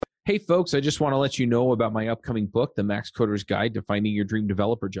Hey, folks, I just want to let you know about my upcoming book, The Max Coder's Guide to Finding Your Dream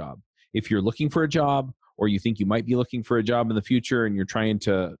Developer Job. If you're looking for a job, or you think you might be looking for a job in the future and you're trying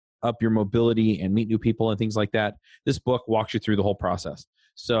to up your mobility and meet new people and things like that, this book walks you through the whole process.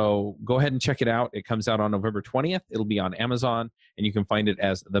 So go ahead and check it out. It comes out on November 20th. It'll be on Amazon, and you can find it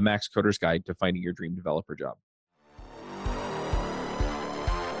as The Max Coder's Guide to Finding Your Dream Developer Job.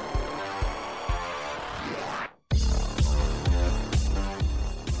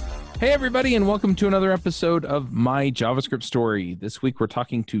 Hey, everybody, and welcome to another episode of My JavaScript Story. This week, we're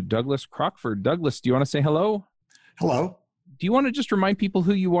talking to Douglas Crockford. Douglas, do you want to say hello? Hello. Do you want to just remind people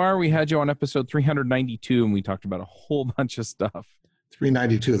who you are? We had you on episode 392, and we talked about a whole bunch of stuff.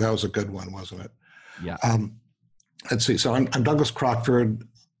 392, that was a good one, wasn't it? Yeah. Let's see. So I'm Douglas Crockford.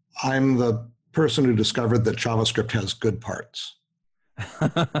 I'm the person who discovered that JavaScript has good parts.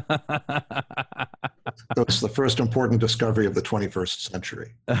 That was the first important discovery of the 21st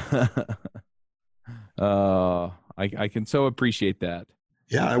century. I can so appreciate that.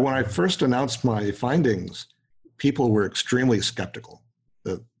 Yeah, when I first announced my findings, people were extremely skeptical.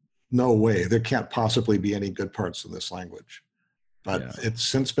 No way, there can't possibly be any good parts in this language. But It's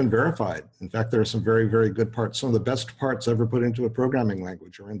since been verified. In fact, there are some very, very good parts. Some of the best parts ever put into a programming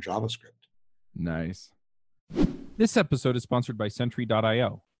language are in JavaScript. Nice. This episode is sponsored by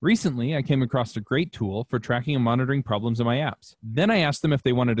Sentry.io. Recently, I came across a great tool for tracking and monitoring problems in my apps. Then I asked them if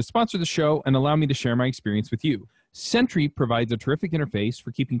they wanted to sponsor the show and allow me to share my experience with you. Sentry provides a terrific interface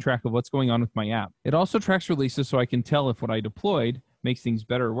for keeping track of what's going on with my app. It also tracks releases so I can tell if what I deployed makes things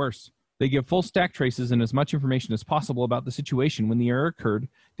better or worse. They give full stack traces and as much information as possible about the situation when the error occurred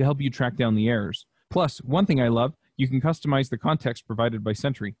to help you track down the errors. Plus, one thing I love, you can customize the context provided by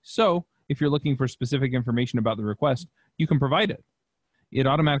Sentry. So, if you're looking for specific information about the request, you can provide it. It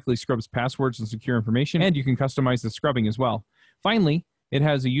automatically scrubs passwords and secure information, and you can customize the scrubbing as well. Finally, it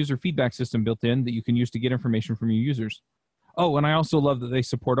has a user feedback system built in that you can use to get information from your users. Oh, and I also love that they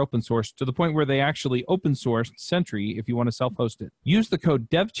support open source to the point where they actually open sourced Sentry if you want to self-host it. Use the code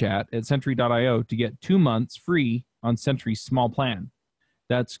DevChat at Sentry.io to get 2 months free on Sentry's small plan.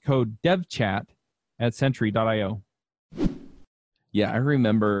 That's code DevChat at Sentry.io. Yeah, I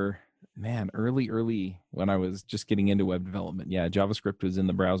remember, man, early when I was just getting into web development. Yeah, JavaScript was in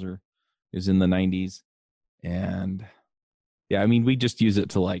the browser. It was in the 90s. And yeah, I mean, we just use it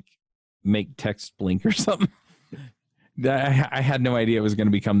to like make text blink or something. I had no idea it was going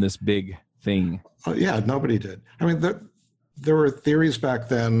to become this big thing. Oh, yeah, nobody did. I mean, there were theories back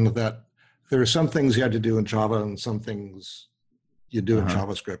then that there were some things you had to do in Java and some things you do in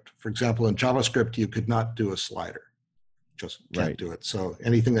JavaScript. For example, in JavaScript, you could not do a slider. Just can't do it. So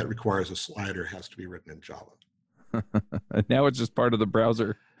anything that requires a slider has to be written in Java. Now it's just part of the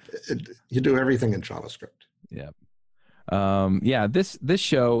browser. You do everything in JavaScript. Yeah. This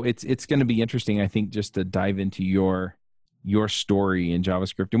show, it's going to be interesting, I think, just to dive into your story in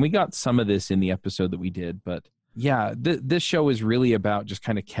JavaScript. And we got some of this in the episode that we did, but yeah, this show is really about just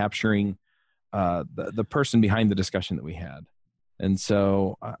kind of capturing the person behind the discussion that we had. And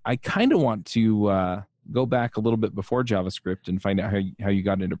so I kind of want to go back a little bit before JavaScript and find out how you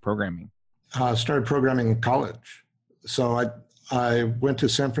got into programming. I started programming in college. So I went to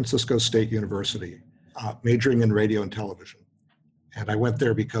San Francisco State University, majoring in radio and television. And I went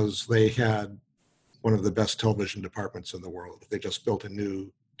there because they had one of the best television departments in the world. They just built a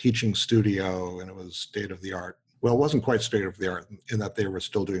new teaching studio and it was state of the art. Well, it wasn't quite state of the art in that they were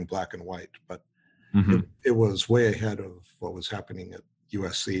still doing black and white, but it was way ahead of what was happening at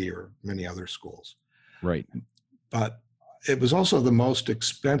USC or many other schools. Right. But it was also the most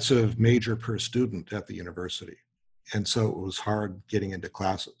expensive major per student at the university. And so it was hard getting into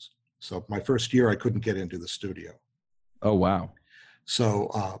classes. So my first year, I couldn't get into the studio. Oh, wow. So,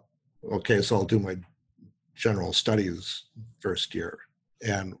 so I'll do my general studies first year.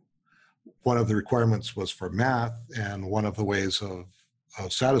 And one of the requirements was for math. And one of the ways of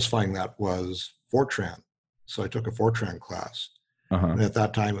satisfying that was Fortran. So I took a Fortran class. And at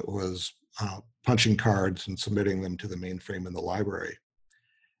that time, it was punching cards and submitting them to the mainframe in the library.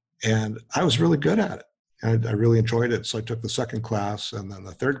 And I was really good at it. And I really enjoyed it. So I took the second class and then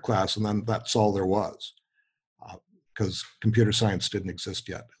the third class, and then that's all there was. Because computer science didn't exist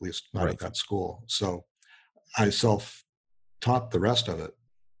yet, at least not at that school. So I self-taught the rest of it.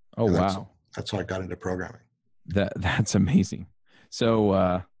 Oh, wow. That's how I got into programming. That's amazing.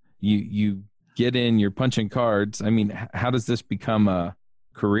 So you get in, you're punching cards. I mean, how does this become a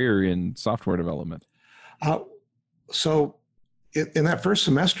career in software development? So in that first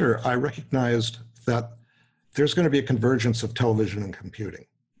semester, I recognized that there's going to be a convergence of television and computing.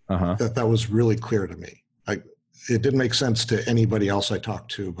 That was really clear to me. It didn't make sense to anybody else I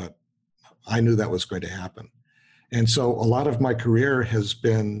talked to, but I knew that was going to happen. And so a lot of my career has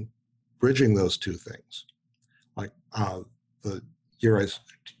been bridging those two things. Like the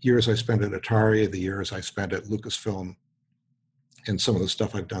years I spent at Atari, the years I spent at Lucasfilm, and some of the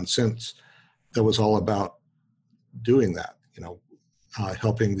stuff I've done since, that was all about doing that,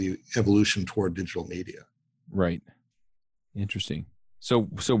 helping the evolution toward digital media. Right. Interesting. So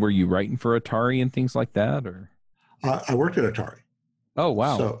were you writing for Atari and things like that, or? I worked at Atari. Oh,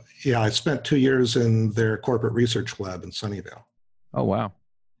 wow. So yeah, I spent 2 years in their corporate research lab in Sunnyvale. Oh, wow.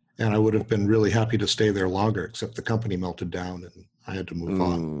 And I would have been really happy to stay there longer, except the company melted down and I had to move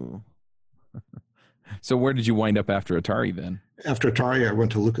on. So where did you wind up after Atari then? After Atari, I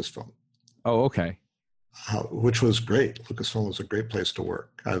went to Lucasfilm. Oh, okay. Which was great. Lucasfilm was a great place to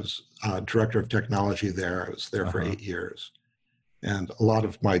work. I was director of technology there. I was there for 8 years. And a lot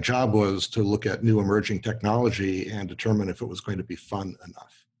of my job was to look at new emerging technology and determine if it was going to be fun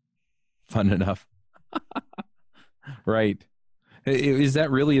enough. Fun enough. Right. Is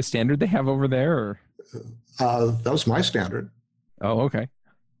that really a standard they have over there? Or? That was my standard. Oh, okay.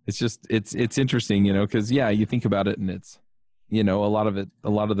 It's just, it's interesting, because you think about it and it's, a lot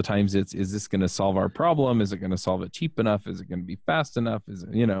of the times it's, is this going to solve our problem? Is it going to solve it cheap enough? Is it going to be fast enough? Is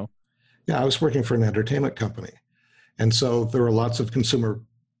it, Yeah, I was working for an entertainment company. And so there were lots of consumer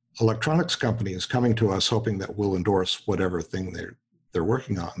electronics companies coming to us hoping that we'll endorse whatever thing they're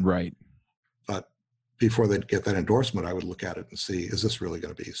working on. Right. But before they'd get that endorsement, I would look at it and see, is this really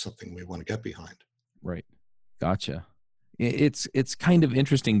going to be something we want to get behind? Right. Gotcha. It's kind of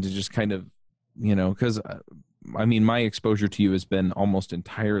interesting to just kind of, because my exposure to you has been almost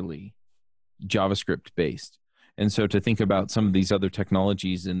entirely JavaScript based. And so to think about some of these other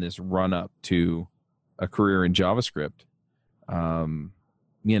technologies in this run up to a career in JavaScript,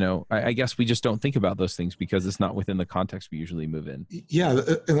 I guess we just don't think about those things because it's not within the context we usually move in. Yeah.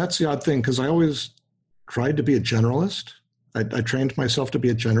 And that's the odd thing, because I always tried to be a generalist. I trained myself to be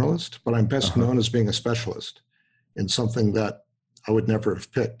a generalist, but I'm best known as being a specialist in something that I would never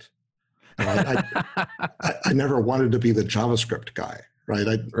have picked. I never wanted to be the JavaScript guy, right?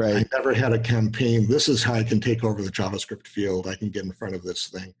 I never had a campaign. This is how I can take over the JavaScript field. I can get in front of this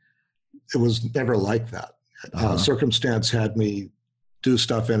thing. It was never like that. Circumstance had me do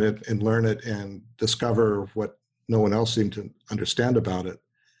stuff in it and learn it and discover what no one else seemed to understand about it.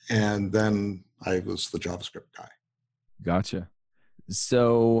 And then I was the JavaScript guy. Gotcha.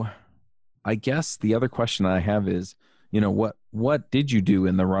 So I guess the other question I have is, what did you do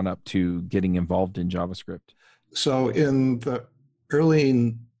in the run up to getting involved in JavaScript? So in the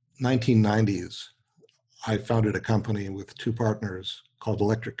early 1990s, I founded a company with 2 partners called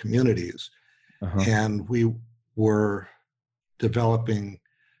Electric Communities. And we were developing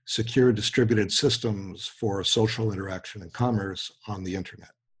secure distributed systems for social interaction and commerce on the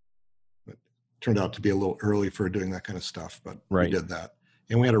internet. It turned out to be a little early for doing that kind of stuff, but we did that.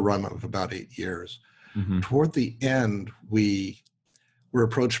 And we had a run of about 8 years. Toward the end, we were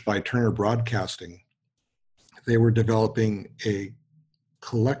approached by Turner Broadcasting. They were developing a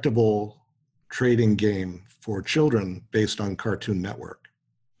collectible trading game for children based on Cartoon Network.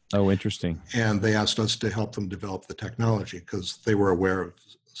 Oh, interesting. And they asked us to help them develop the technology because they were aware of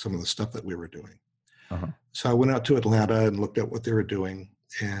some of the stuff that we were doing. So I went out to Atlanta and looked at what they were doing,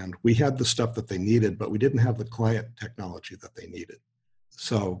 and we had the stuff that they needed, but we didn't have the client technology that they needed.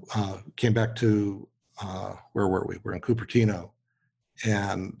 So came back to, where were we? We're in Cupertino,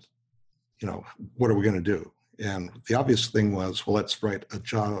 and, what are we going to do? And the obvious thing was, well, let's write a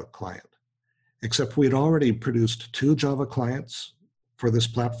Java client. Except we had already produced 2 Java clients for this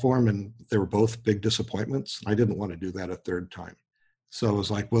platform, and they were both big disappointments. I didn't want to do that a 3rd time. So I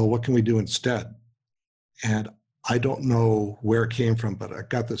was like, well, what can we do instead? And I don't know where it came from, but I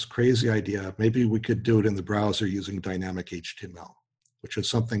got this crazy idea. Maybe we could do it in the browser using dynamic HTML, which is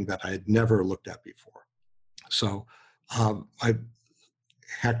something that I had never looked at before. So I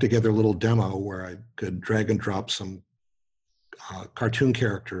hacked together a little demo where I could drag and drop some cartoon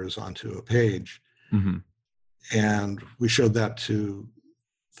characters onto a page. And we showed that to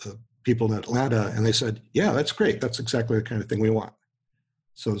the people in Atlanta, and they said, yeah, that's great. That's exactly the kind of thing we want.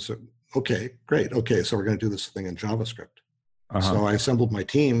 So okay, great. Okay, so we're going to do this thing in JavaScript. So I assembled my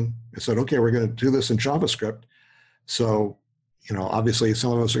team. I said, okay, we're going to do this in JavaScript. So, obviously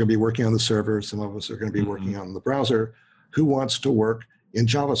some of us are going to be working on the server. Some of us are going to be working on the browser. Who wants to work in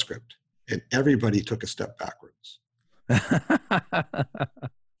JavaScript? And everybody took a step backwards.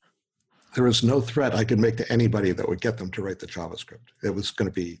 There was no threat I could make to anybody that would get them to write the JavaScript. It was going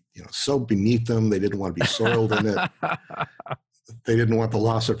to be, so beneath them. They didn't want to be soiled in it. They didn't want the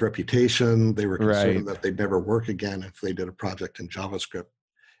loss of reputation. They were concerned that they'd never work again if they did a project in JavaScript.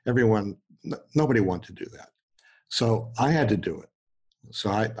 nobody wanted to do that. So I had to do it. So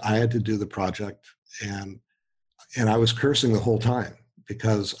I had to do the project, and I was cursing the whole time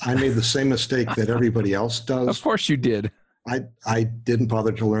because I made the same mistake that everybody else does. Of course you did. I didn't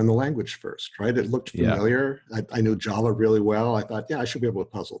bother to learn the language first, right? It looked familiar. I knew Java really well. I thought, I should be able to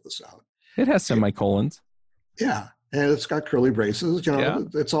puzzle this out. It has semicolons. Yeah. And it's got curly braces,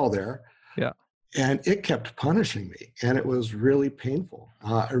 it's all there. Yeah. And it kept punishing me, and it was really painful.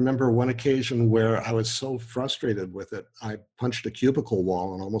 I remember one occasion where I was so frustrated with it, I punched a cubicle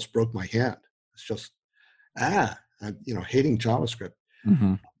wall and almost broke my hand. It's just, hating JavaScript.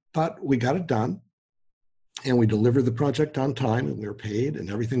 Mm-hmm. But we got it done, and we delivered the project on time, and we were paid, and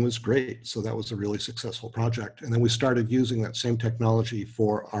everything was great. So that was a really successful project. And then we started using that same technology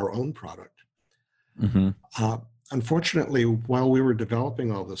for our own product. Mm-hmm. Unfortunately, while we were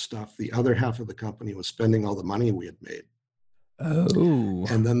developing all this stuff, the other half of the company was spending all the money we had made. Oh.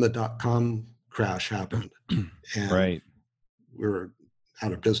 And then the dot-com crash happened. And right. we were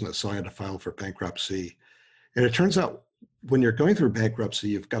out of business, so I had to file for bankruptcy. And it turns out when you're going through bankruptcy,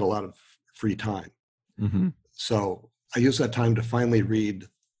 you've got a lot of free time. Mm-hmm. So I used that time to finally read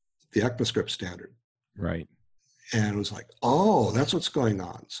the ECMAScript standard. Right. And it was like, oh, that's what's going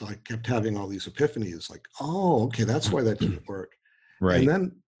on. So I kept having all these epiphanies like, oh, okay, that's why that didn't work. Right.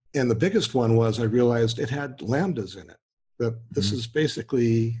 And the biggest one was I realized it had lambdas in it. That this is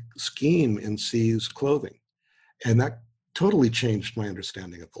basically scheme in C's clothing. And that totally changed my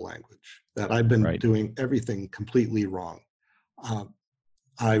understanding of the language, that I'd been doing everything completely wrong.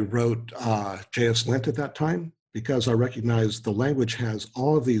 I wrote JSLint at that time because I recognized the language has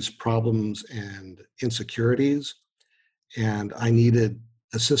all of these problems and insecurities, and I needed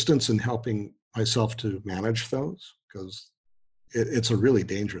assistance in helping myself to manage those because it's a really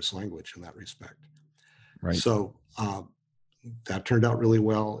dangerous language in that respect. Right. So that turned out really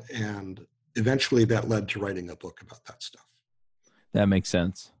well, and eventually that led to writing a book about that stuff. That makes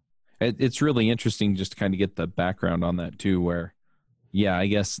sense. It's really interesting just to kind of get the background on that too, where, I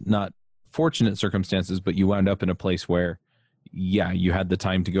guess not fortunate circumstances, but you wound up in a place where, you had the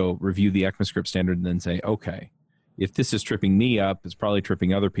time to go review the ECMAScript standard and then say, okay, if this is tripping me up, it's probably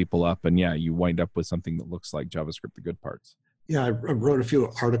tripping other people up. And you wind up with something that looks like JavaScript, the good parts. Yeah, I wrote a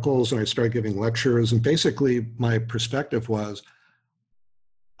few articles and I started giving lectures. And basically my perspective was,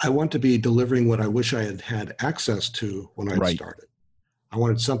 I want to be delivering what I wish I had had access to when I started. I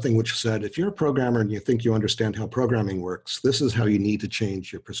wanted something which said, if you're a programmer and you think you understand how programming works, this is how you need to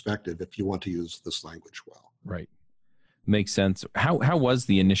change your perspective if you want to use this language well. Right. Makes sense. How was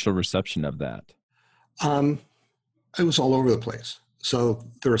the initial reception of that? It was all over the place. So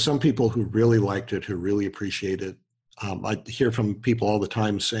there are some people who really liked it, who really appreciate it. I hear from people all the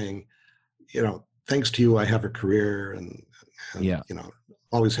time saying, thanks to you, I have a career, and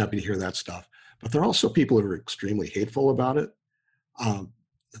always happy to hear that stuff. But there are also people who are extremely hateful about it,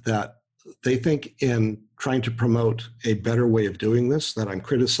 that they think in trying to promote a better way of doing this, that I'm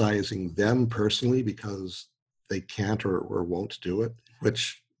criticizing them personally because they can't or won't do it,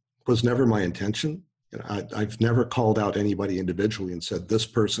 which was never my intention. I've never called out anybody individually and said, this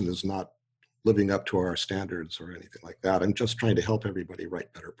person is not living up to our standards or anything like that. I'm just trying to help everybody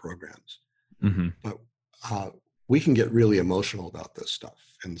write better programs. Mm-hmm. But we can get really emotional about this stuff.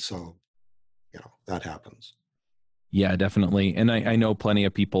 And so, that happens. Yeah, definitely. And I know plenty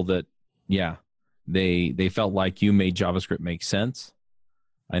of people that, they felt like you made JavaScript make sense.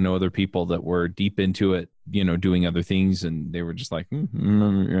 I know other people that were deep into it, doing other things, and they were just like,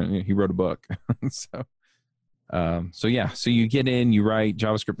 he wrote a book. So you get in, you write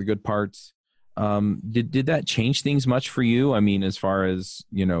JavaScript, the good parts. Did that change things much for you? I mean, as far as,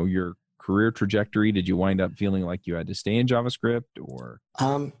 your career trajectory, did you wind up feeling like you had to stay in JavaScript or?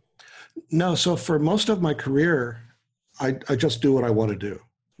 No. So for most of my career, I just do what I want to do.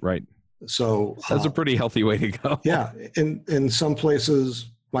 Right. So that's a pretty healthy way to go. Yeah. In some places,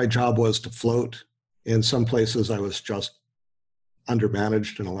 my job was to float. In some places, I was just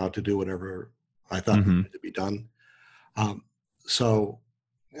undermanaged and allowed to do whatever I thought needed to be done. So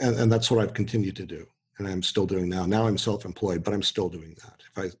that's what I've continued to do, and I'm still doing now. Now I'm self-employed, but I'm still doing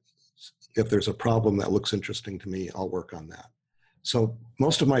that. If there's a problem that looks interesting to me, I'll work on that. So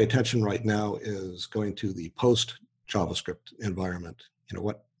most of my attention right now is going to the post-JavaScript environment.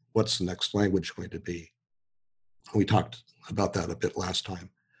 What's the next language going to be? We talked about that a bit last time.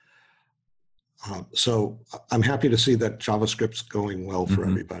 So I'm happy to see that JavaScript's going well for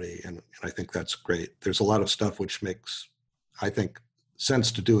everybody, and I think that's great. There's a lot of stuff which makes, I think,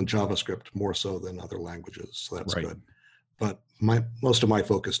 sense to do in JavaScript more so than other languages, so that's good. But most of my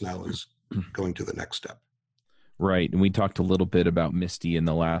focus now is going to the next step. Right. And we talked a little bit about Misty in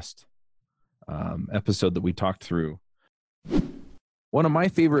the last episode that we talked through. One of my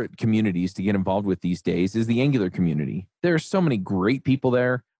favorite communities to get involved with these days is the Angular community. There are so many great people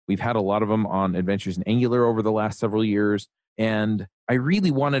there. We've had a lot of them on Adventures in Angular over the last several years. And I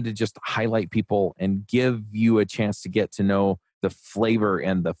really wanted to just highlight people and give you a chance to get to know the flavor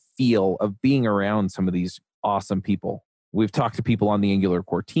and the feel of being around some of these awesome people. We've talked to people on the Angular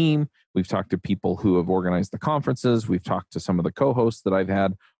core team. We've talked to people who have organized the conferences. We've talked to some of the co-hosts that I've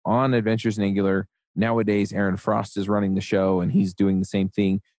had on Adventures in Angular. Nowadays, Aaron Frost is running the show, and he's doing the same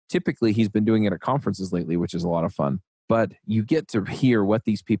thing. Typically, he's been doing it at conferences lately, which is a lot of fun. But you get to hear what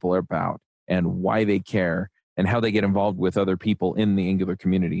these people are about and why they care and how they get involved with other people in the Angular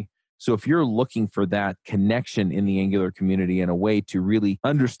community. So if you're looking for that connection in the Angular community and a way to really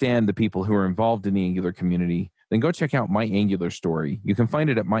understand the people who are involved in the Angular community, then go check out My Angular Story. You can find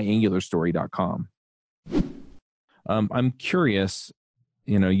it at myangularstory.com. I'm curious,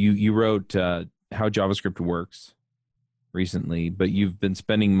 you wrote How JavaScript Works recently, but you've been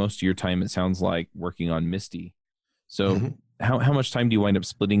spending most of your time, it sounds like, working on Misty. So how much time do you wind up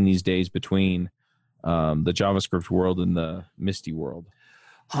splitting these days between the JavaScript world and the Misty world?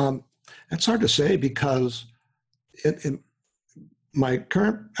 It's hard to say because my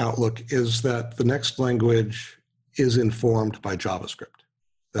current outlook is that the next language is informed by JavaScript.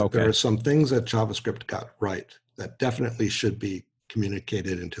 That there are some things that JavaScript got right that definitely should be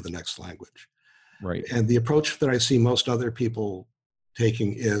communicated into the next language. Right. And the approach that I see most other people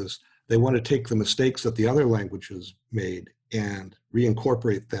taking is they want to take the mistakes that the other languages made and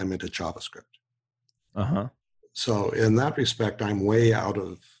reincorporate them into JavaScript. Uh-huh. So in that respect, I'm way out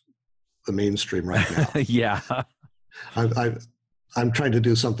of the mainstream right now. Yeah. I'm trying to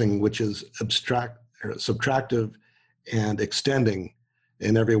do something which is subtractive and extending,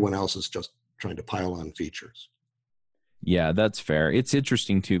 and everyone else is just trying to pile on features. Yeah, that's fair. It's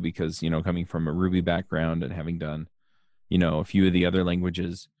interesting too, because, coming from a Ruby background and having done, a few of the other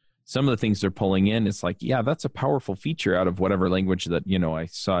languages, some of the things they're pulling in, it's like, yeah, that's a powerful feature out of whatever language that, I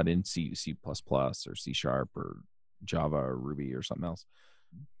saw it in C++ or C# or Java or Ruby or something else.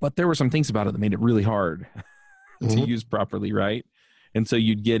 But there were some things about it that made it really hard to use properly, right? And so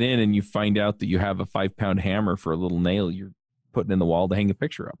you'd get in and you find out that you have a 5-pound hammer for a little nail you're putting in the wall to hang a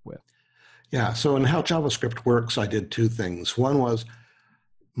picture up with. Yeah, so in How JavaScript Works, I did two things. One was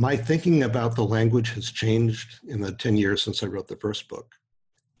my thinking about the language has changed in the 10 years since I wrote the first book.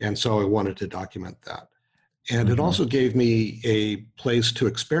 And so I wanted to document that. And it also gave me a place to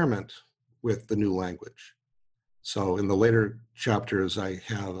experiment with the new language. So in the later chapters, I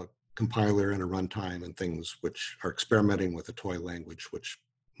have a compiler and a runtime and things which are experimenting with a toy language, which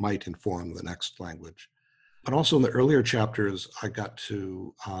might inform the next language. But also in the earlier chapters, I got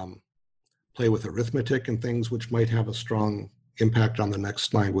to play with arithmetic and things which might have a strong impact on the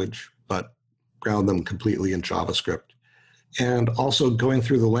next language, but ground them completely in JavaScript. And also going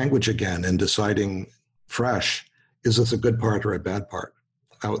through the language again and deciding fresh, is this a good part or a bad part?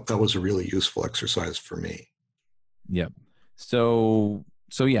 That was a really useful exercise for me. Yep. So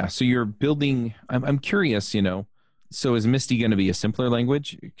you're building, I'm curious, so is Misty going to be a simpler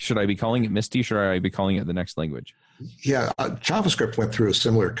language? Should I be calling it Misty? Should I be calling it the next language? Yeah, JavaScript went through a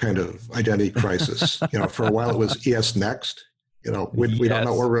similar kind of identity crisis. For a while it was ES Next. We don't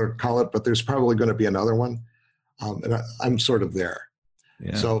know what we're going to call it, but there's probably going to be another one. And I'm sort of there.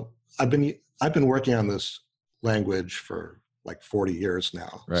 Yeah. So I've been working on this language for like 40 years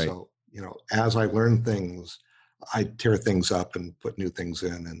now. Right. So, as I learn things, I tear things up and put new things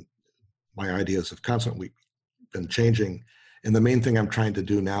in, and my ideas have constantly been changing. And the main thing I'm trying to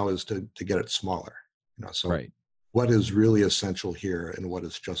do now is to get it smaller. Right. What is really essential here and what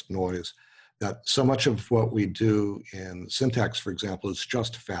is just noise? That so much of what we do in syntax, for example, is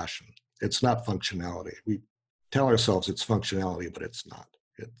just fashion. It's not functionality. We tell ourselves it's functionality, but it's not.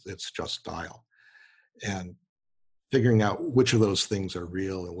 It's just style. And figuring out which of those things are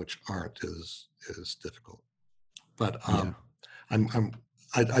real and which aren't is difficult. But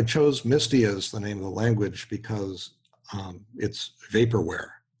I chose Misty as the name of the language because it's vaporware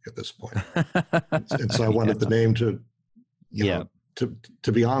at this point. And so I wanted the name to,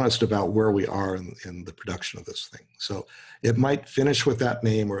 to be honest about where we are in the production of this thing. So it might finish with that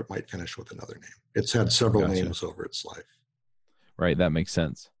name or it might finish with another name. It's had several names over its life. Right, that makes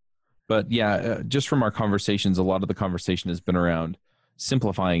sense. But just from our conversations, a lot of the conversation has been around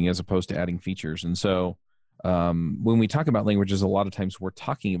simplifying as opposed to adding features. And so when we talk about languages, a lot of times we're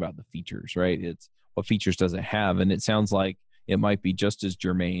talking about the features, right? It's what features does it have? And it sounds like it might be just as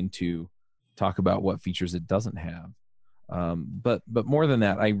germane to talk about what features it doesn't have. But more than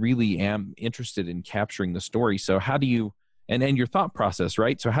that, I really am interested in capturing the story. So how do you, and your thought process,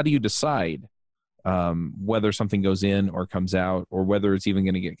 right? So how do you decide whether something goes in or comes out, or whether it's even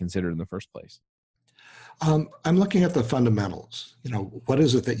going to get considered in the first place? I'm looking at the fundamentals. What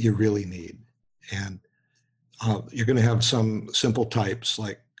is it that you really need? And you're going to have some simple types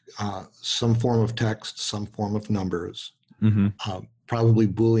like some form of text, some form of numbers, probably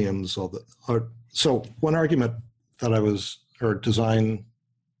Booleans. So one argument that or design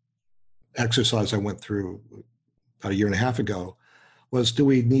exercise I went through about a year and a half ago was, do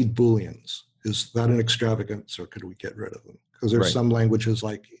we need Booleans? Is that an extravagance, or could we get rid of them? Because there's some languages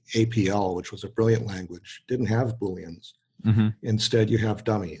like APL, which was a brilliant language, didn't have Booleans. Instead, you have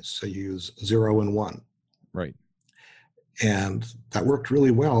dummies. So you use 0 and 1. Right. And that worked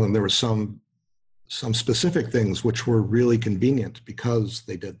really well. And there were some specific things which were really convenient because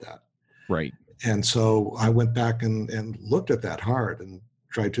they did that. Right. And so I went back and looked at that hard and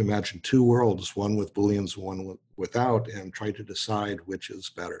tried to imagine two worlds, one with Booleans, one without, and tried to decide which is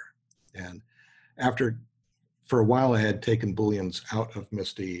better. And for a while, I had taken Booleans out of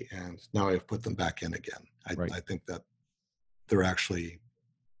MISTI, and now I've put them back in again. I think that they're actually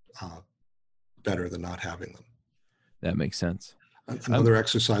better than not having them. That makes sense. Another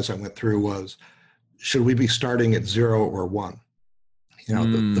exercise I went through was, should we be starting at 0 or 1?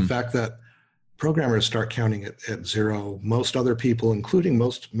 The fact that programmers start counting at 0, most other people, including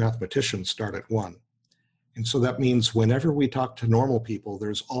most mathematicians, start at 1. And so that means whenever we talk to normal people,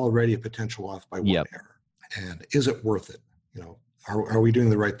 there's already a potential off by one error. And is it worth it? Are we doing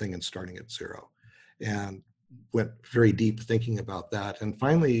the right thing in starting at 0? And went very deep thinking about that. And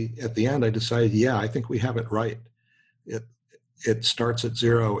finally, at the end, I decided, I think we have it right. It starts at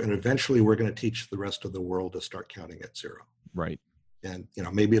 0, and eventually we're going to teach the rest of the world to start counting at 0. Right. And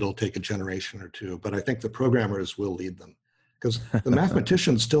maybe it'll take a generation or two, but I think the programmers will lead them, because the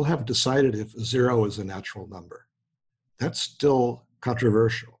mathematicians still haven't decided if 0 is a natural number. That's still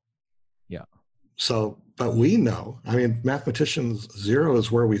controversial. Yeah. So, but we know, mathematicians, 0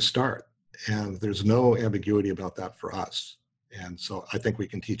 is where we start, and there's no ambiguity about that for us. And so I think we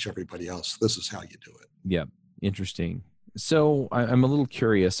can teach everybody else, this is how you do it. Yeah. Interesting. So I'm a little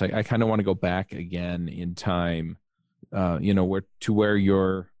curious. I kind of want to go back again in time, where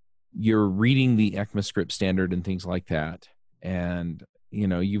you're reading the ECMAScript standard and things like that. And,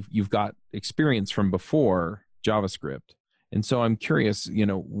 you've got experience from before JavaScript. And so I'm curious,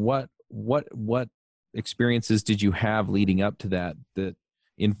 what experiences did you have leading up to that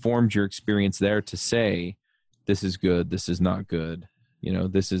informed your experience there to say, this is good, this is not good?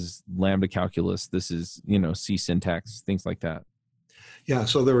 This is lambda calculus, this is, C syntax, things like that. Yeah,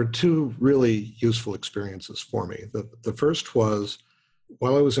 so there were two really useful experiences for me. The first was,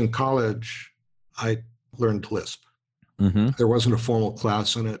 while I was in college, I learned Lisp. There wasn't a formal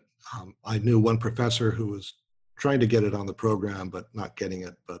class in it. I knew one professor who was trying to get it on the program, but not getting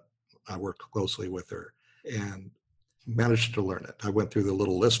it, but I worked closely with her and managed to learn it. I went through the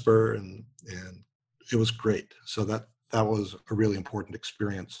little Lisper, and it was great. So that was a really important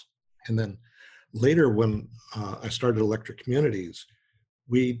experience. And then later, when I started Electric Communities,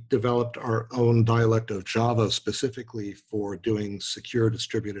 we developed our own dialect of Java specifically for doing secure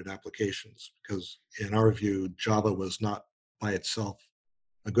distributed applications, because in our view, Java was not by itself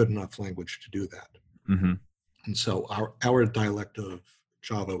a good enough language to do that. And so our dialect of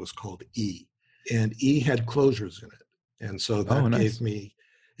Java was called E, and E had closures in it. And so that gave me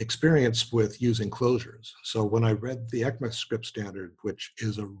experience with using closures. So when I read the ECMAScript standard, which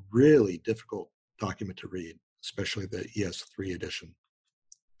is a really difficult document to read, especially the ES3 edition,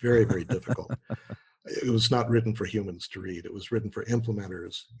 very, very difficult. It was not written for humans to read. It was written for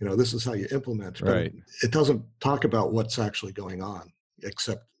implementers. This is how you implement. But it doesn't talk about what's actually going on,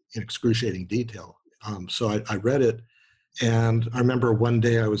 except in excruciating detail. So I read it, and I remember one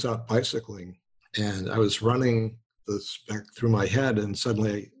day I was out bicycling, and I was running the spec through my head, and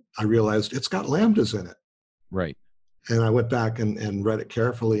suddenly I realized it's got lambdas in it. Right. And I went back and read it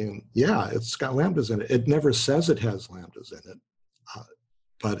carefully, and it's got lambdas in it. It never says it has lambdas in it,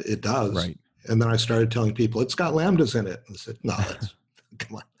 but it does. Right. And then I started telling people it's got lambdas in it, and I said, no, that's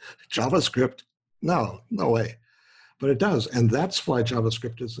come on, JavaScript, no way. But it does, and that's why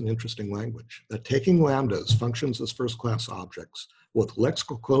JavaScript is an interesting language. That taking lambdas, functions as first-class objects, with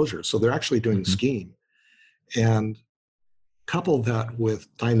lexical closure, so they're actually doing scheme, and couple that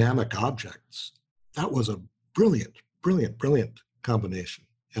with dynamic objects, that was a brilliant combination.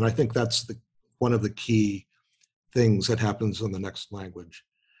 And I think that's one of the key things that happens in the next language.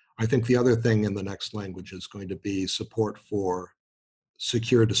 I think the other thing in the next language is going to be support for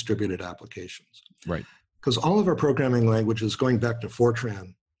secure distributed applications. Right. Because all of our programming languages, going back to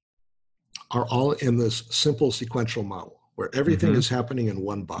Fortran, are all in this simple sequential model where everything is happening in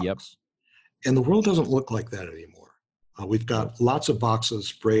one box. Yep. And the world doesn't look like that anymore. We've got lots of boxes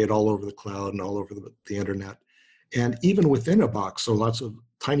sprayed all over the cloud and all over the internet. And even within a box, so lots of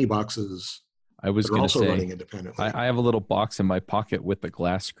tiny boxes I was that are going to also say, running independently. I have a little box in my pocket with the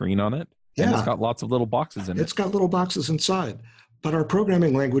glass screen on it. And Yeah. it's got lots of little boxes in it. It's got little boxes inside. But our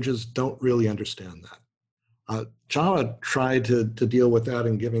programming languages don't really understand that. Java tried to deal with that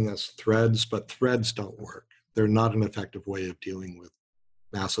in giving us threads, but threads don't work. They're not an effective way of dealing with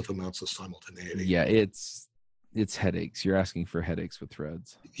massive amounts of simultaneity. Yeah, it's headaches. You're asking for headaches with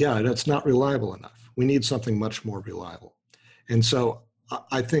threads. Yeah, and it's not reliable enough. We need something much more reliable. And so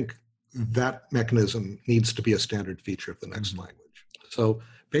I think that mechanism needs to be a standard feature of the next language. So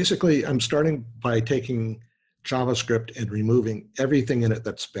basically, I'm starting by taking JavaScript and removing everything in it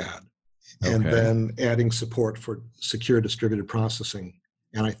that's bad, and then adding support for secure distributed processing.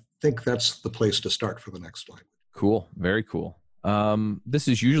 And I think that's the place to start for the next language. Cool. Very cool. This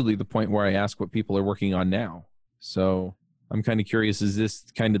is usually the point where I ask what people are working on now. So I'm kind of curious, is this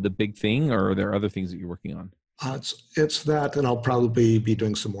kind of the big thing, or are there other things that you're working on? It's that, and I'll probably be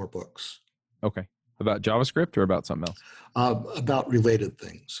doing some more books. Okay. About JavaScript or about something else? About related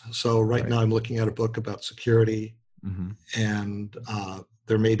things. So right now I'm looking at a book about security, and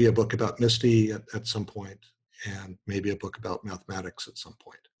there may be a book about MISTY at some point, and maybe a book about mathematics at some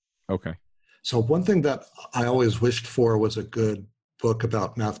point. Okay. So one thing that I always wished for was a good book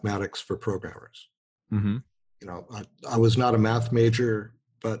about mathematics for programmers. You know, I was not a math major,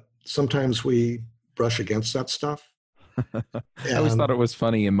 but sometimes we brush against that stuff. I always thought it was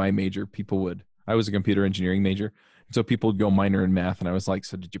funny in my major. I was a computer engineering major. So people would go minor in math. And I was like,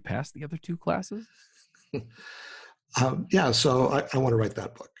 so did you pass the other two classes? Yeah. So I want to write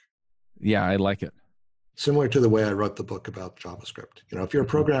that book. Yeah, I like it. Similar to the way I wrote the book about JavaScript. You know, if you're a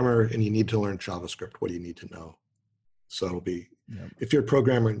programmer and you need to learn JavaScript, what do you need to know? So it'll be, if you're a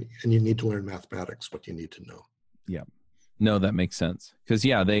programmer and you need to learn mathematics, what do you need to know? Yeah. No, that makes sense. Because,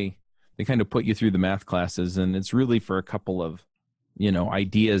 they kind of put you through the math classes, and it's really for a couple of,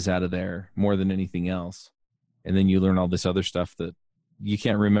 ideas out of there more than anything else. And then you learn all this other stuff that you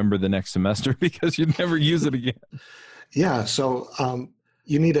can't remember the next semester because you'd never use it again. Yeah. So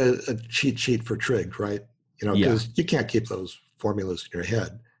you need a cheat sheet for trig, right? You know, because you can't keep those formulas in your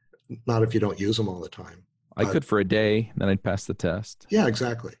head, not if you don't use them all the time. I could for a day, then I'd pass the test. Yeah,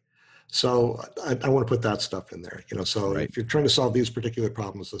 exactly. So I want to put that stuff in there, so if you're trying to solve these particular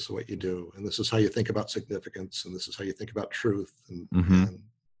problems, this is what you do. And this is how you think about significance. And this is how you think about truth and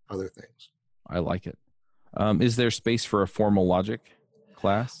other things. I like it. Is there space for a formal logic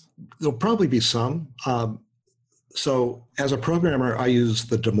class? There'll probably be some. So as a programmer, I use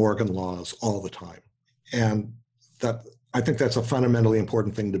the De Morgan laws all the time. And I think that's a fundamentally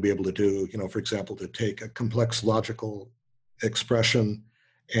important thing to be able to do, for example, to take a complex logical expression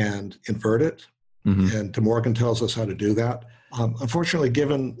and invert it. And De Morgan tells us how to do that. Unfortunately,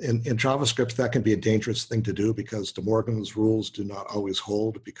 given in JavaScript, that can be a dangerous thing to do because De Morgan's rules do not always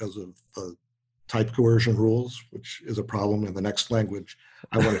hold because of the type coercion rules, which is a problem in the next language.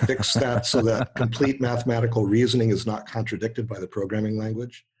 I want to fix that so that complete mathematical reasoning is not contradicted by the programming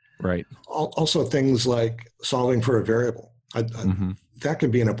language. Right. Also, things like solving for a variable. That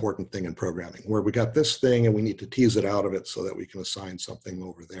can be an important thing in programming, where we got this thing and we need to tease it out of it so that we can assign something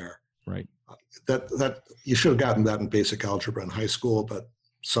over there. Right. That you should have gotten that in basic algebra in high school, but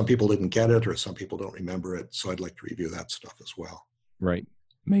some people didn't get it or some people don't remember it. So I'd like to review that stuff as well. Right.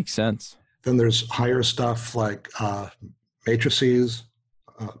 Makes sense. Then there's higher stuff like matrices.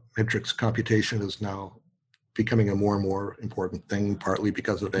 Matrix computation is now becoming a more and more important thing, partly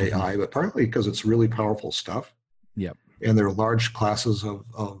because of AI, but partly because it's really powerful stuff. Yep. And there are large classes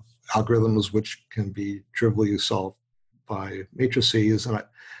of algorithms which can be trivially solved by matrices. And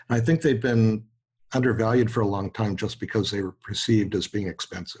I think they've been undervalued for a long time just because they were perceived as being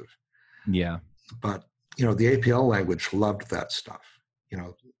expensive. Yeah. But, the APL language loved that stuff.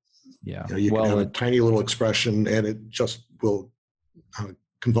 Yeah. You can have a tiny little expression and it just will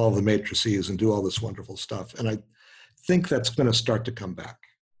convolve the matrices and do all this wonderful stuff. And I think that's going to start to come back.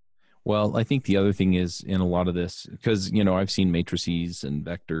 Well, I think the other thing is in a lot of this, because, I've seen matrices and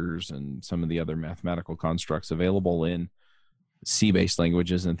vectors and some of the other mathematical constructs available in C-based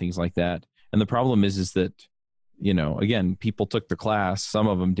languages and things like that. And the problem is that, again, people took the class, some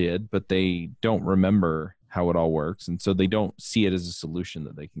of them did, but they don't remember how it all works. And so they don't see it as a solution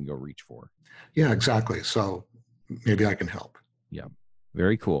that they can go reach for. Yeah, exactly. So maybe I can help. Yeah.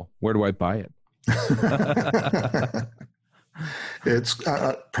 Very cool. Where do I buy it? It's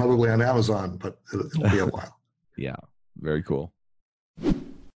probably on Amazon, but it'll be a while. Yeah, very cool.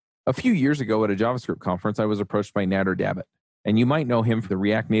 A few years ago at a JavaScript conference, I was approached by Nader Dabit, and you might know him for the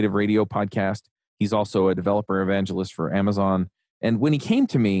React Native Radio podcast. He's also a developer evangelist for Amazon. And when he came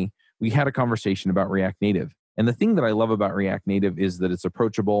to me, we had a conversation about React Native. And the thing that I love about React Native is that it's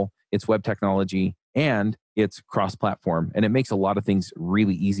approachable, it's web technology, and it's cross-platform. And it makes a lot of things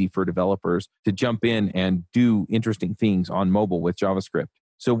really easy for developers to jump in and do interesting things on mobile with JavaScript.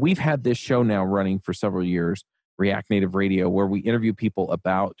 So we've had this show now running for several years, React Native Radio, where we interview people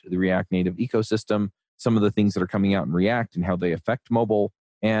about the React Native ecosystem, some of the things that are coming out in React and how they affect mobile,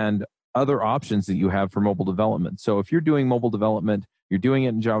 and other options that you have for mobile development. So if you're doing mobile development, you're doing it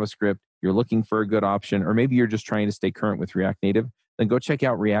in JavaScript, you're looking for a good option, or maybe you're just trying to stay current with React Native, then go check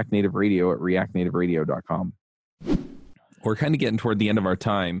out React Native Radio at reactnativeradio.com. We're kind of getting toward the end of our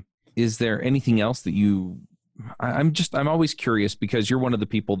time. Is there anything else that I'm always curious, because you're one of the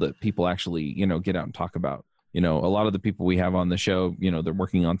people that people actually, get out and talk about. A lot of the people we have on the show, they're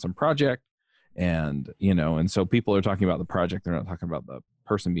working on some project, and so people are talking about the project, they're not talking about the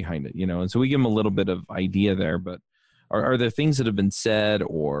person behind it, and so we give them a little bit of idea there. But are there things that have been said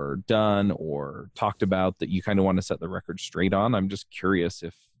or done or talked about that you kind of want to set the record straight on? I'm just curious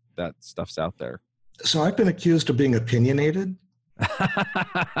if that stuff's out there. So I've been accused of being opinionated.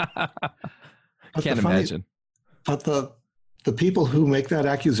 Can't imagine. But the people who make that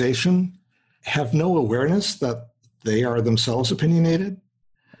accusation have no awareness that they are themselves opinionated.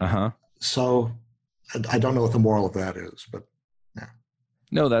 Uh-huh. So I don't know what the moral of that is, but yeah.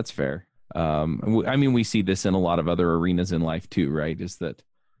 No, that's fair. We see this in a lot of other arenas in life too, right? Is that,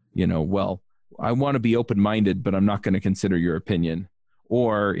 well, I want to be open-minded, but I'm not going to consider your opinion.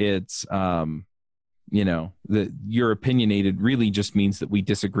 Or it's, that you're opinionated really just means that we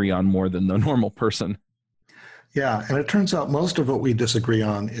disagree on more than the normal person. Yeah. And it turns out most of what we disagree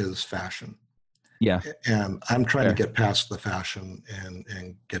on is fashion. Yeah. And I'm trying to get past the fashion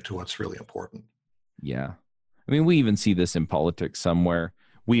and get to what's really important. Yeah. We even see this in politics somewhere.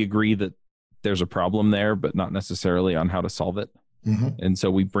 We agree that there's a problem there, but not necessarily on how to solve it. Mm-hmm. And so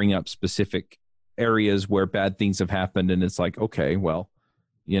we bring up specific areas where bad things have happened. And it's like, okay, well,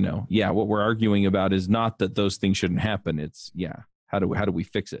 what we're arguing about is not that those things shouldn't happen. It's, how do we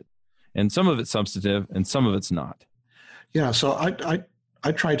fix it? And some of it's substantive and some of it's not. Yeah. So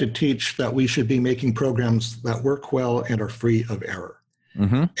I try to teach that we should be making programs that work well and are free of error.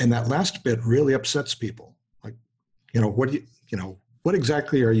 Mm-hmm. And that last bit really upsets people. Like, what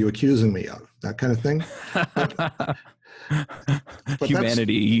exactly are you accusing me of? That kind of thing. But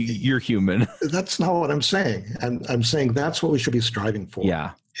humanity, you're human. That's not what I'm saying. I'm saying that's what we should be striving for.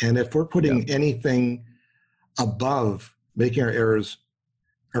 Yeah. And if we're putting anything above making our errors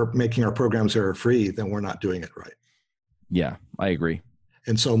or making our programs error-free, then we're not doing it right. Yeah, I agree.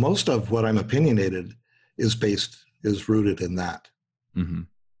 And so most of what I'm opinionated is rooted in that. Mm-hmm.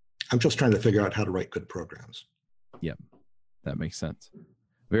 I'm just trying to figure out how to write good programs. Yep, that makes sense.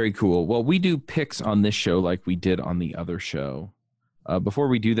 Very cool. Well, we do picks on this show like we did on the other show. Before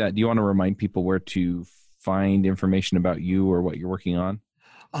we do that, do you want to remind people where to find information about you or what you're working on?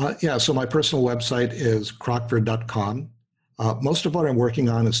 So my personal website is crockford.com. Most of what I'm working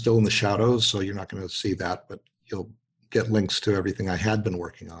on is still in the shadows, so you're not going to see that, but you'll get links to everything I had been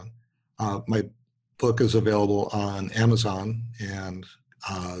working on. My book is available on Amazon and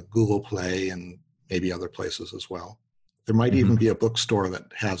Google Play and maybe other places as well. There might even be a bookstore that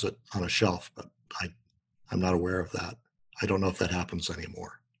has it on a shelf, but I'm not aware of that. I don't know if that happens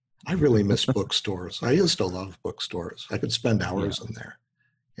anymore. I really miss bookstores. I used to love bookstores. I could spend hours in there.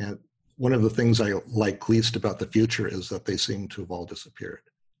 And one of the things I like least about the future is that they seem to have all disappeared.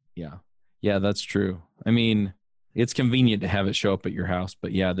 Yeah. Yeah, that's true. It's convenient to have it show up at your house,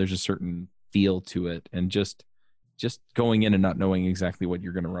 but there's a certain feel to it, and just going in and not knowing exactly what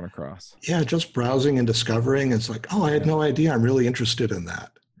you're going to run across. Yeah, just browsing and discovering. It's like, I had no idea. I'm really interested in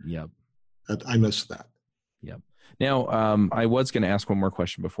that. Yep. I miss that. Yep. Now, I was going to ask one more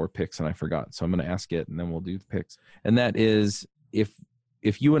question before picks, and I forgot. So I'm going to ask it, and then we'll do the picks. And that is,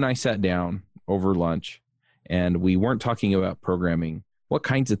 if you and I sat down over lunch and we weren't talking about programming, what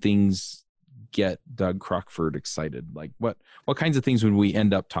kinds of things get Doug Crockford excited? Like what kinds of things would we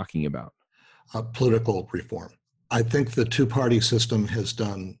end up talking about? Political reform. I think the two-party system has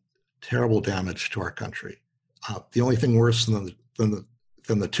done terrible damage to our country. The only thing worse than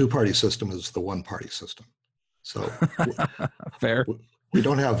the two-party system is the one-party system. So fair. We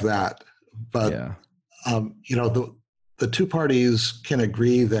don't have that, but the two parties can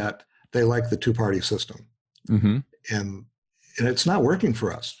agree that they like the two-party system, and it's not working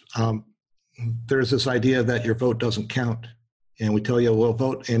for us. There's this idea that your vote doesn't count And we tell you, well,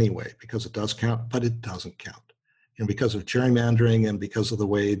 vote anyway, because it does count, but it doesn't count. And because of gerrymandering and because of the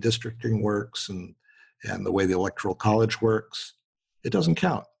way districting works and the way the electoral college works, it doesn't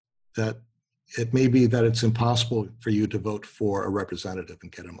count. That it may be that it's impossible for you to vote for a representative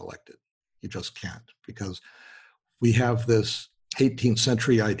and get him elected. You just can't, because we have this 18th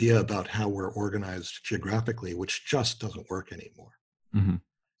century idea about how we're organized geographically, which just doesn't work anymore. Mm-hmm.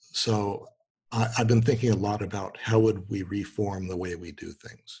 So I've been thinking a lot about how would we reform the way we do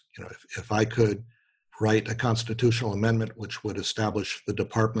things. You know, if I could write a constitutional amendment which would establish the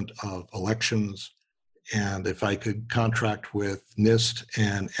Department of Elections, and if I could contract with NIST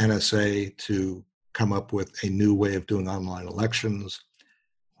and NSA to come up with a new way of doing online elections,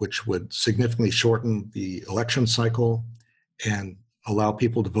 which would significantly shorten the election cycle and allow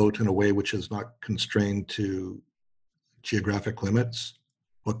people to vote in a way which is not constrained to geographic limits,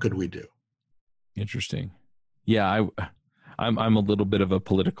 what could we do? Interesting. Yeah, I'm a little bit of a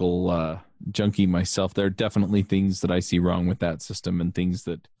political junkie myself. There are definitely things that I see wrong with that system, and things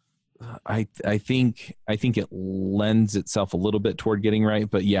that I think it lends itself a little bit toward getting right.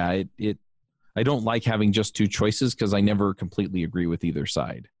 But yeah, I don't like having just two choices, because I never completely agree with either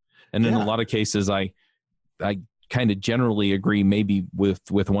side. And in a lot of cases, I kind of generally agree maybe with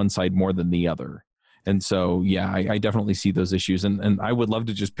one side more than the other. And so, yeah, I definitely see those issues. And I would love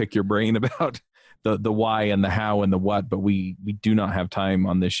to just pick your brain about the why and the how and the what, but we do not have time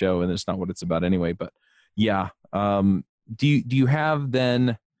on this show, and it's not what it's about anyway. But yeah, do you have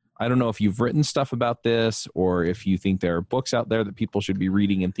then, I don't know if you've written stuff about this, or if you think there are books out there that people should be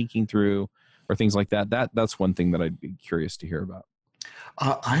reading and thinking through, or things like that. That's one thing that I'd be curious to hear about.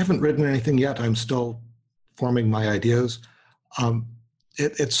 I haven't written anything yet. I'm still forming my ideas.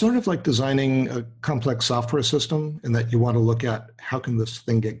 It's sort of like designing a complex software system, in that you want to look at how can this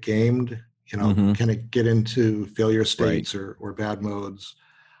thing get gamed? You know, Mm-hmm. can it get into failure states or bad modes?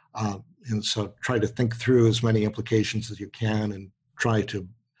 And so try to think through as many implications as you can, and try to,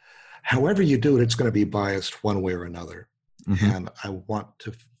 however you do it, it's going to be biased one way or another. Mm-hmm. And I want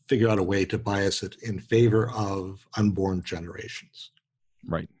to figure out a way to bias it in favor of unborn generations.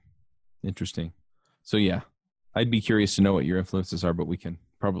 Right. Interesting. So yeah, I'd be curious to know what your influences are, but we can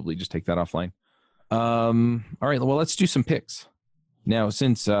probably just take that offline. All right. Well, let's do some picks. Now,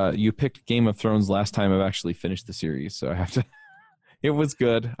 since you picked Game of Thrones last time, I've actually finished the series, so I have to. It was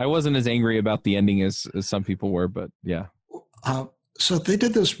good. I wasn't as angry about the ending as some people were, but yeah. So they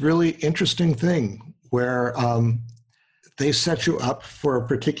did this really interesting thing where they set you up for a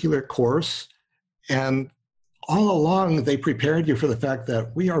particular course, and all along they prepared you for the fact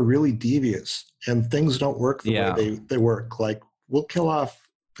that we are really devious and things don't work the way they work. Like, we'll kill off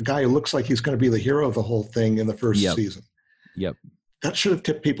the guy who looks like he's going to be the hero of the whole thing in the first season. Yep. That should have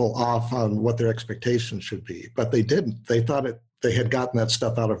tipped people off on what their expectations should be, but they didn't. They thought they had gotten that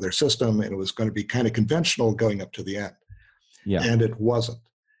stuff out of their system, and it was going to be kind of conventional going up to the end. Yeah. And it wasn't.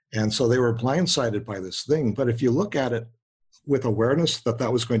 And so they were blindsided by this thing. But if you look at it with awareness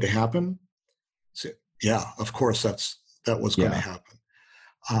that was going to happen, yeah, of course that was going to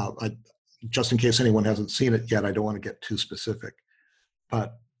happen. Just in case anyone hasn't seen it yet, I don't want to get too specific.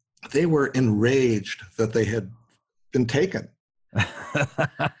 But they were enraged that they had been taken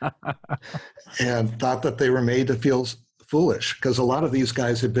and thought that they were made to feel foolish, because a lot of these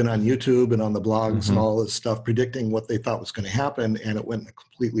guys had been on YouTube and on the blogs and all this stuff predicting what they thought was going to happen, and it went in a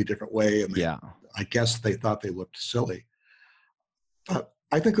completely different way. And I guess they thought they looked silly. But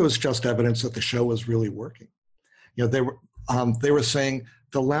I think it was just evidence that the show was really working. You know, they were saying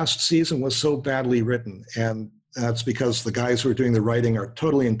the last season was so badly written, and that's because the guys who are doing the writing are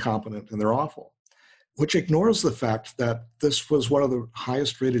totally incompetent and they're awful, which ignores the fact that this was one of the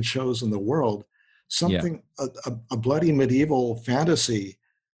highest rated shows in the world. Something, a bloody medieval fantasy,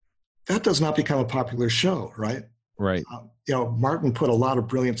 that does not become a popular show, right? Right. You know, Martin put a lot of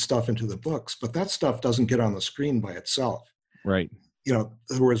brilliant stuff into the books, but that stuff doesn't get on the screen by itself. Right. You know,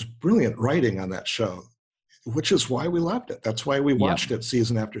 there was brilliant writing on that show, which is why we loved it. That's why we watched it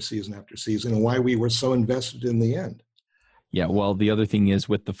season after season after season, and why we were so invested in the end. Yeah, well, the other thing is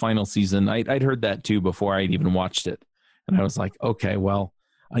with the final season, I'd heard that too before I'd even watched it. And I was like, okay, well,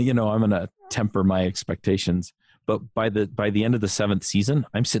 you know, I'm going to temper my expectations. But by the end of the 7th season,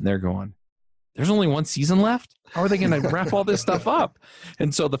 I'm sitting there going, there's only one season left? How are they going to wrap all this stuff up?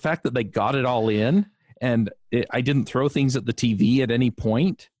 And so the fact that they got it all in, and I didn't throw things at the TV at any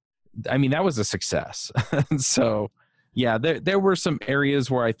point, I mean, that was a success. So, yeah, there were some areas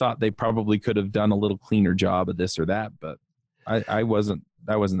where I thought they probably could have done a little cleaner job of this or that, but I wasn't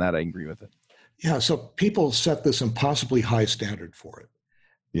that angry with it. Yeah, so people set this impossibly high standard for it.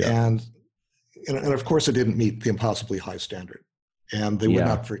 Yeah. And of course it didn't meet the impossibly high standard. and they would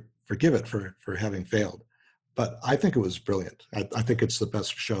not forgive it for having failed. But I think it was brilliant. I think it's the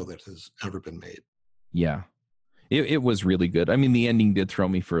best show that has ever been made. Yeah, it was really good. I mean, the ending did throw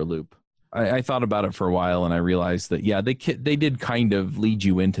me for a loop. I thought about it for a while, and I realized that, yeah, they did kind of lead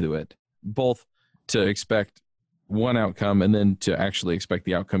you into it, both to expect one outcome and then to actually expect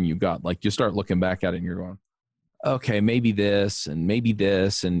the outcome you got. Like, you start looking back at it and you're going, okay, maybe this,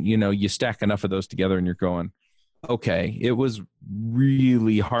 and you stack enough of those together and you're going, okay, it was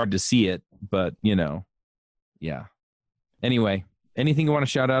really hard to see it, but yeah. Anyway, anything you want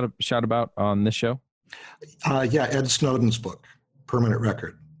to shout about on this show? Yeah, Ed Snowden's book, Permanent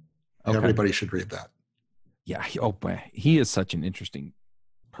Record. Okay. Everybody should read that. Yeah. Oh, boy. He is such an interesting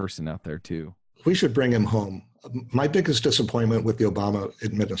person out there, too. We should bring him home. My biggest disappointment with the Obama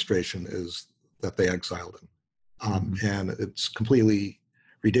administration is that they exiled him. And it's completely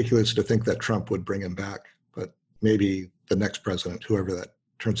ridiculous to think that Trump would bring him back. But maybe the next president, whoever that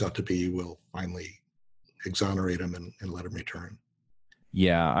turns out to be, will finally exonerate him and let him return.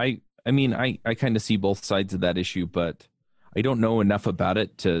 Yeah. I mean, I kind of see both sides of that issue, but I don't know enough about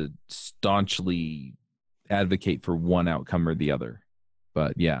it to staunchly advocate for one outcome or the other.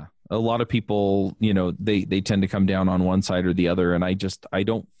 But yeah, a lot of people, they tend to come down on one side or the other, and I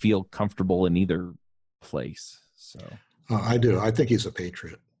don't feel comfortable in either place. So I do. I think he's a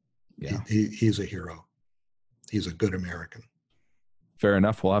patriot. Yeah, he's a hero. He's a good American. Fair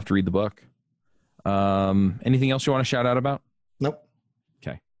enough. We'll have to read the book. Anything else you want to shout out about? Nope.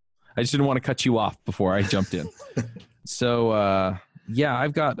 Okay. I just didn't want to cut you off before I jumped in. So, yeah,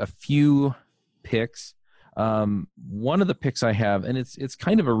 I've got a few picks. One of the picks I have, and it's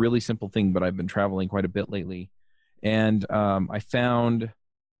kind of a really simple thing, but I've been traveling quite a bit lately. And I found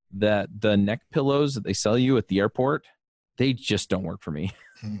that the neck pillows that they sell you at the airport, they just don't work for me.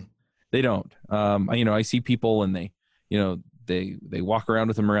 They don't. I see people and they walk around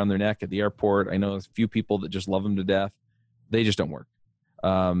with them around their neck at the airport. I know a few people that just love them to death. They just don't work.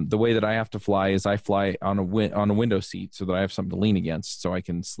 The way that I have to fly is I fly on a window seat so that I have something to lean against so I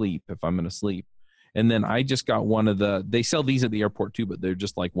can sleep if I'm going to sleep. And then I just got they sell these at the airport too, but they're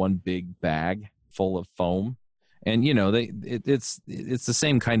just like one big bag full of foam. And it's the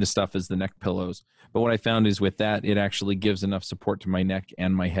same kind of stuff as the neck pillows. But what I found is with that, it actually gives enough support to my neck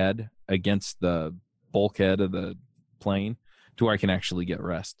and my head against the bulkhead of the plane to where I can actually get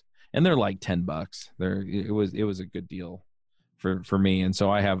rest. And they're like $10. It was a good deal for me. And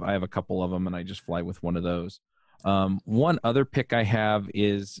so I have a couple of them, and I just fly with one of those. One other pick I have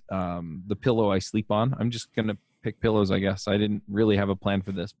is the pillow I sleep on. I'm just going to pick pillows, I guess. I didn't really have a plan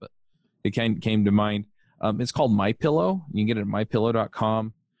for this, but it came to mind. It's called MyPillow. You can get it at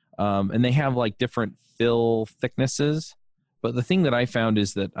mypillow.com. And they have like different fill thicknesses. But the thing that I found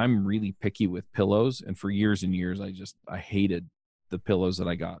is that I'm really picky with pillows. And for years and years, I hated the pillows that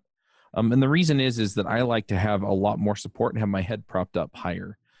I got. And the reason is that I like to have a lot more support and have my head propped up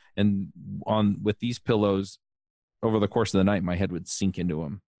higher. And with these pillows, over the course of the night, my head would sink into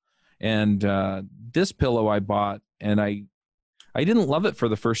them. And this pillow I bought, and I didn't love it for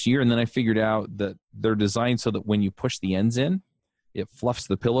the first year. And then I figured out that they're designed so that when you push the ends in, it fluffs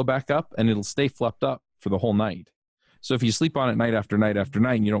the pillow back up, and it'll stay fluffed up for the whole night. So if you sleep on it night after night after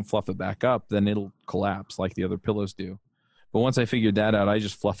night and you don't fluff it back up, then it'll collapse like the other pillows do. But once I figured that out, I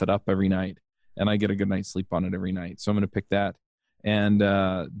just fluff it up every night, and I get a good night's sleep on it every night. So I'm going to pick that. And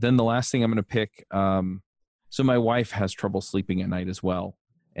then the last thing I'm going to pick, so my wife has trouble sleeping at night as well.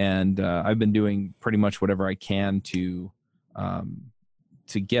 And I've been doing pretty much whatever I can to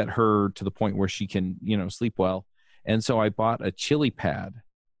get her to the point where she can, sleep well. And so I bought a chili pad.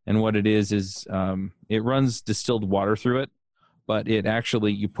 And what it is it runs distilled water through it, but it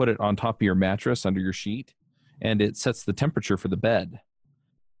actually, you put it on top of your mattress under your sheet, and it sets the temperature for the bed.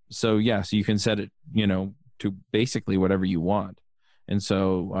 So yeah, so you can set it, to basically whatever you want. And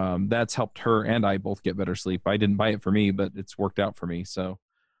so that's helped her and I both get better sleep. I didn't buy it for me, but it's worked out for me. So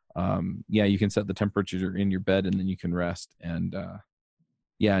yeah, you can set the temperature in your bed, and then you can rest and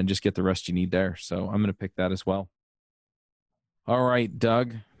just get the rest you need there. So I'm going to pick that as well. All right,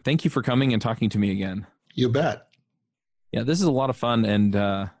 Doug, thank you for coming and talking to me again. You bet. Yeah, this is a lot of fun. And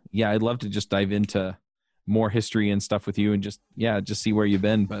I'd love to just dive into more history and stuff with you and just see where you've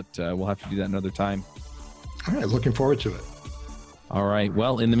been. But we'll have to do that another time. All right, looking forward to it. All right.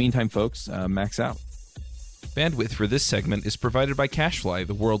 Well, in the meantime, folks, max out. Bandwidth for this segment is provided by CacheFly,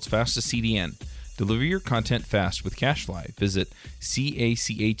 the world's fastest CDN. Deliver your content fast with CacheFly. Visit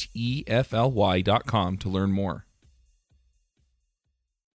CACHEFLY.com to learn more.